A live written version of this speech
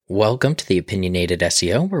Welcome to the Opinionated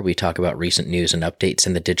SEO, where we talk about recent news and updates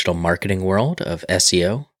in the digital marketing world of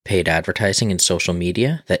SEO, paid advertising, and social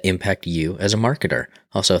media that impact you as a marketer.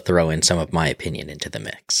 Also throw in some of my opinion into the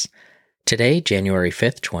mix. Today, January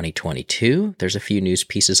 5th, 2022, there's a few news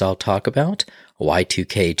pieces I'll talk about.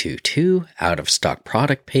 Y2K 22, out-of-stock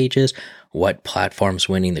product pages, what platform's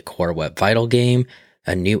winning the Core Web Vital game,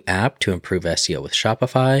 a new app to improve SEO with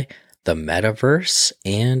Shopify, the metaverse,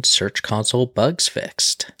 and Search Console bugs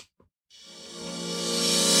fixed.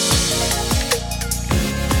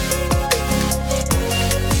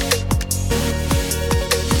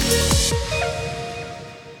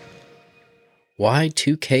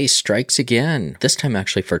 Y2K strikes again, this time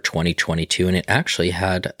actually for 2022, and it actually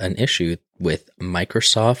had an issue with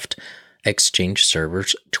Microsoft Exchange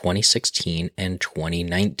servers 2016 and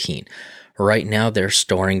 2019. Right now, they're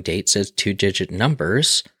storing dates as two-digit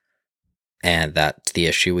numbers, and that's the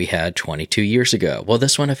issue we had 22 years ago. Well,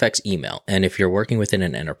 this one affects email, and if you're working within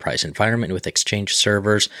an enterprise environment with Exchange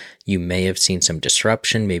servers, you may have seen some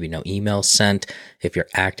disruption, maybe no email sent. If you're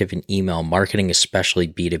active in email marketing, especially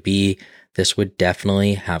B2B, this would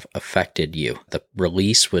definitely have affected you. The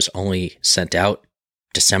release was only sent out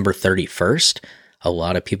December 31st. A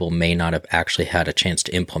lot of people may not have actually had a chance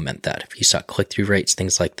to implement that. If you saw click-through rates,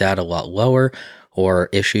 things like that, a lot lower, or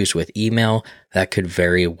issues with email, that could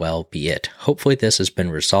very well be it. Hopefully this has been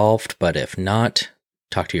resolved, but if not,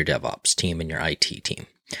 talk to your DevOps team and your IT team.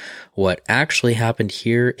 What actually happened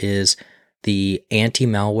here is the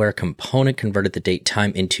anti-malware component converted the date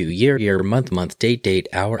time into year, month, date,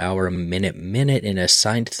 hour, minute, and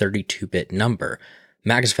assigned 32-bit number.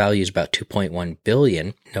 Max value is about 2.1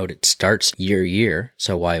 billion. Note it starts year,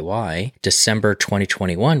 so YY. December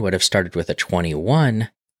 2021 would have started with a 21,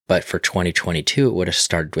 but for 2022, it would have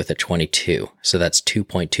started with a 22. So that's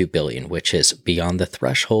 2.2 billion, which is beyond the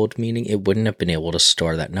threshold, meaning it wouldn't have been able to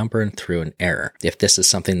store that number and threw an error. If this is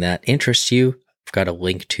something that interests you, I've got a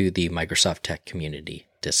link to the Microsoft Tech Community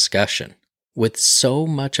discussion. With so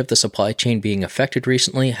much of the supply chain being affected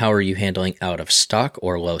recently, how are you handling out of stock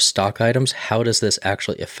or low stock items? How does this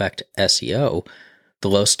actually affect SEO? The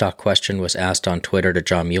low stock question was asked on Twitter to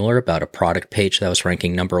John Mueller about a product page that was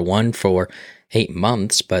ranking number 1 for 8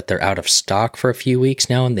 months, but they're out of stock for a few weeks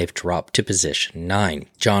now and they've dropped to position 9.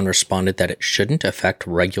 John responded that it shouldn't affect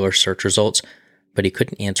regular search results, but he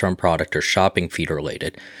couldn't answer on product or shopping feed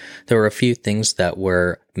related. There were a few things that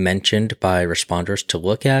were mentioned by responders to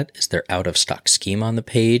look at. Is there out of stock schema on the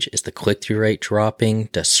page? Is the click-through rate dropping?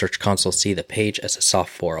 Does Search Console see the page as a soft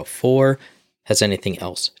 404? Has anything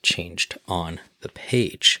else changed on the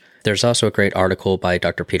page? There's also a great article by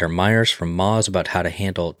Dr. Peter Myers from Moz about how to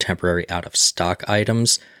handle temporary out of stock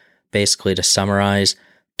items. Basically, to summarize,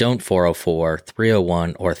 don't 404,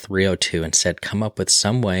 301, or 302. Instead, come up with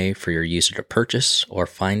some way for your user to purchase or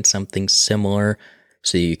find something similar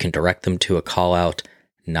so you can direct them to a call out,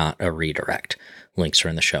 not a redirect. Links are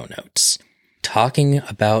in the show notes. Talking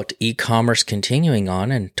about e-commerce continuing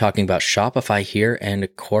on and talking about Shopify here and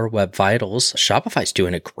Core Web Vitals. Shopify's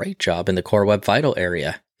doing a great job in the Core Web Vital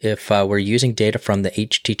area. If we're using data from the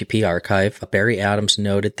HTTP archive, Barry Adams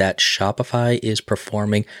noted that Shopify is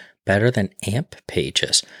performing better than AMP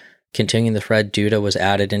pages. Continuing the thread, Duda was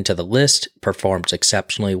added into the list, performs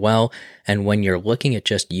exceptionally well, and when you're looking at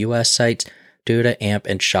just US sites, Duda, AMP,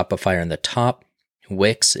 and Shopify are in the top.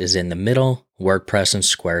 Wix is in the middle. WordPress and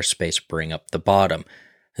Squarespace bring up the bottom.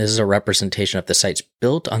 This is a representation of the sites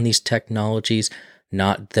built on these technologies,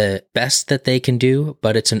 not the best that they can do,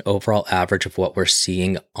 but it's an overall average of what we're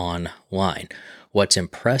seeing online. What's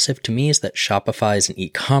impressive to me is that Shopify is an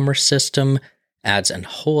e-commerce system, adds a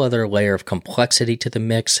whole other layer of complexity to the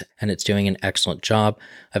mix, and it's doing an excellent job.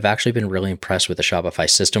 I've actually been really impressed with the Shopify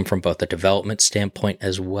system from both the development standpoint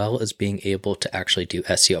as well as being able to actually do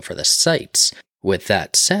SEO for the sites. With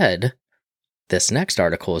that said, this next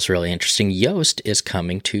article is really interesting. Yoast is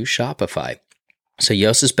coming to Shopify. So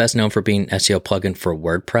Yoast is best known for being an SEO plugin for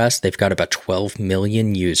WordPress. They've got about 12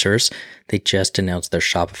 million users. They just announced their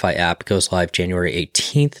Shopify app. It goes live January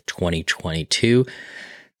 18th, 2022.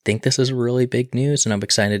 Think this is really big news, and I'm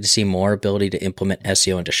excited to see more ability to implement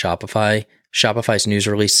SEO into Shopify. Shopify's news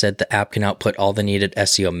release said the app can output all the needed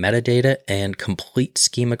SEO metadata and complete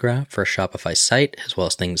schema graph for a Shopify site, as well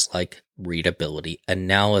as things like readability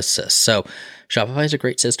analysis. So Shopify is a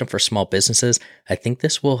great system for small businesses. I think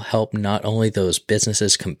this will help not only those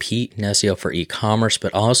businesses compete in SEO for e-commerce,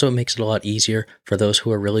 but also it makes it a lot easier for those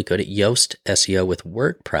who are really good at Yoast SEO with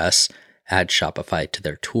WordPress add Shopify to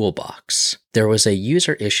their toolbox. There was a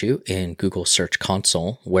user issue in Google Search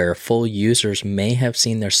Console where full users may have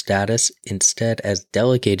seen their status instead as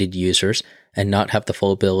delegated users and not have the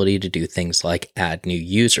full ability to do things like add new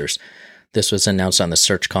users. This was announced on the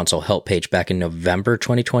Search Console help page back in November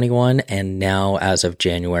 2021, and now as of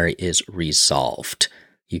January is resolved.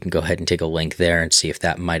 You can go ahead and take a link there and see if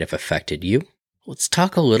that might have affected you. Let's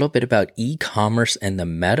talk a little bit about e-commerce and the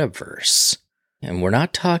metaverse. And we're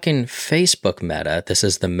not talking Facebook Meta. This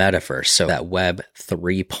is the metaverse, so that Web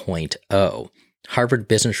 3.0. Harvard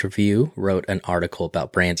Business Review wrote an article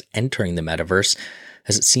about brands entering the metaverse.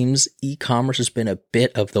 As it seems, e-commerce has been a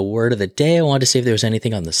bit of the word of the day. I wanted to see if there was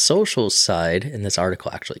anything on the social side, and this article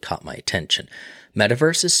actually caught my attention.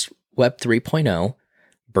 Metaverse is Web 3.0.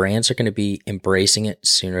 Brands are going to be embracing it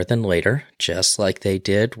sooner than later, just like they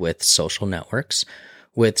did with social networks.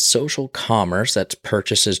 With social commerce, that's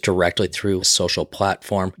purchases directly through a social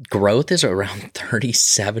platform, growth is around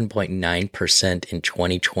 37.9% in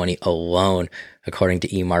 2020 alone, according to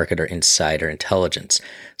eMarketer Insider Intelligence.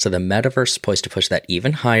 So the metaverse is poised to push that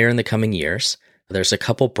even higher in the coming years. There's a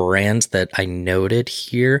couple brands that I noted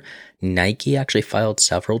here. Nike actually filed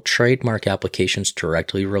several trademark applications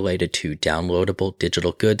directly related to downloadable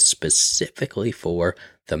digital goods, specifically for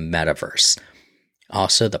the metaverse.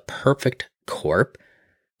 Also, the Perfect Corp,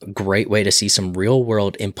 great way to see some real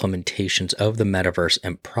world implementations of the metaverse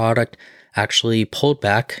and product, actually pulled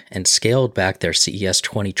back and scaled back their CES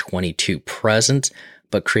 2022 presence,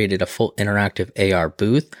 but created a full interactive AR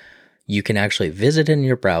booth. You can actually visit in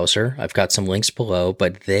your browser. I've got some links below,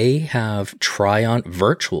 but they have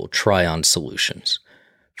virtual try-on solutions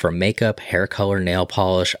for makeup, hair color, nail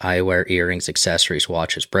polish, eyewear, earrings, accessories,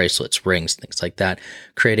 watches, bracelets, rings, things like that,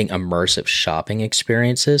 creating immersive shopping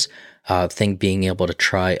experiences. Thing being able to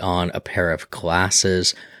try on a pair of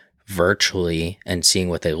glasses virtually and seeing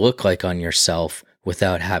what they look like on yourself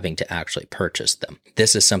without having to actually purchase them.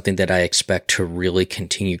 This is something that I expect to really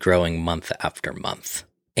continue growing month after month.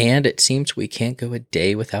 And it seems we can't go a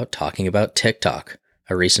day without talking about TikTok.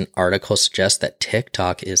 A recent article suggests that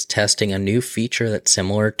TikTok is testing a new feature that's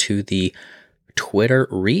similar to the Twitter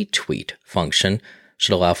retweet function.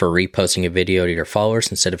 Should allow for reposting a video to your followers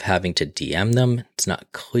instead of having to DM them. It's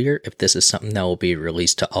not clear if this is something that will be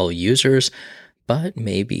released to all users, but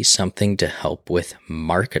maybe something to help with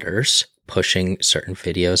marketers pushing certain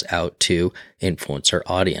videos out to influencer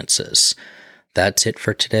audiences. That's it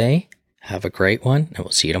for today. Have a great one, and we'll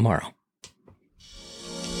see you tomorrow.